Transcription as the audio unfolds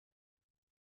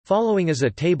Following is a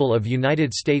table of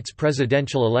United States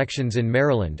presidential elections in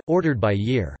Maryland, ordered by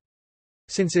year.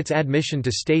 Since its admission to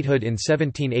statehood in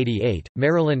 1788,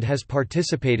 Maryland has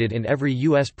participated in every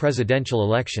U.S. presidential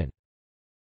election.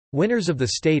 Winners of the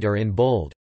state are in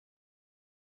bold.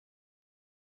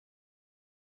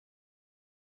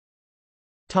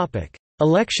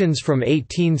 Elections from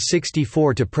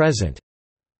 1864 to present.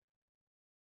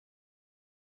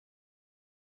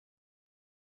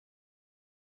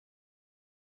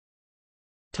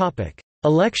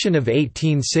 Election of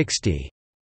 1860.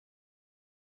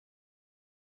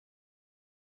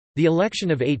 The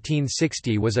election of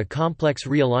 1860 was a complex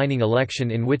realigning election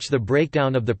in which the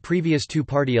breakdown of the previous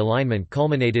two-party alignment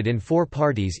culminated in four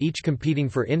parties each competing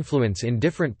for influence in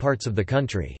different parts of the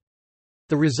country.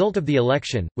 The result of the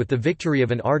election, with the victory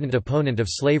of an ardent opponent of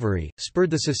slavery, spurred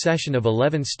the secession of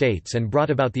 11 states and brought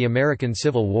about the American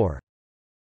Civil War.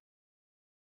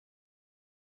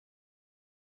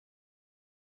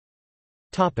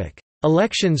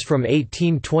 Elections from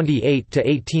 1828 to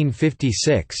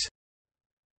 1856.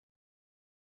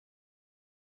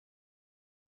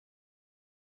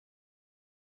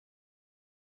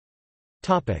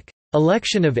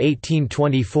 Election of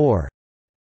 1824.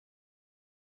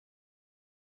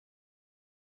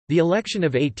 The election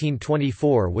of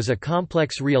 1824 was a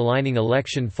complex realigning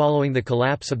election following the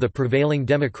collapse of the prevailing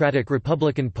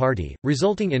Democratic-Republican Party,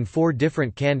 resulting in four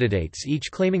different candidates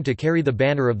each claiming to carry the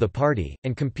banner of the party,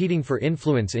 and competing for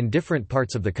influence in different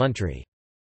parts of the country.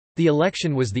 The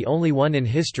election was the only one in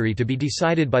history to be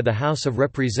decided by the House of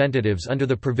Representatives under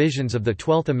the provisions of the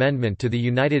 12th Amendment to the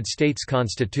United States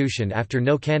Constitution after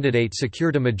no candidate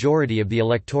secured a majority of the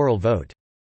electoral vote.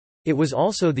 It was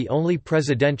also the only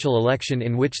presidential election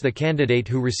in which the candidate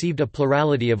who received a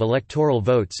plurality of electoral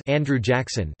votes, Andrew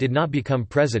Jackson, did not become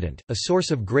president, a source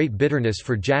of great bitterness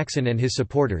for Jackson and his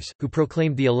supporters, who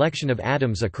proclaimed the election of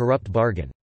Adams a corrupt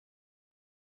bargain.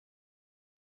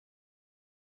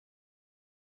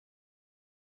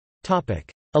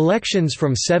 Elections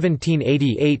from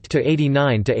 1788 to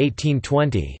 89 to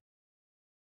 1820.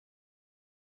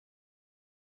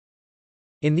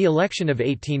 In the election of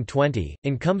 1820,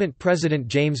 incumbent President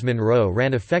James Monroe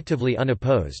ran effectively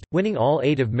unopposed, winning all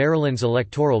 8 of Maryland's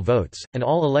electoral votes, and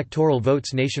all electoral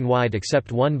votes nationwide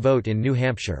except one vote in New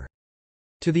Hampshire.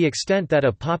 To the extent that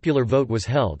a popular vote was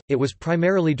held, it was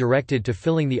primarily directed to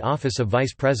filling the office of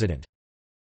vice president.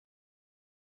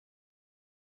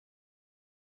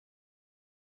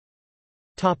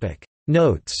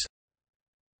 Notes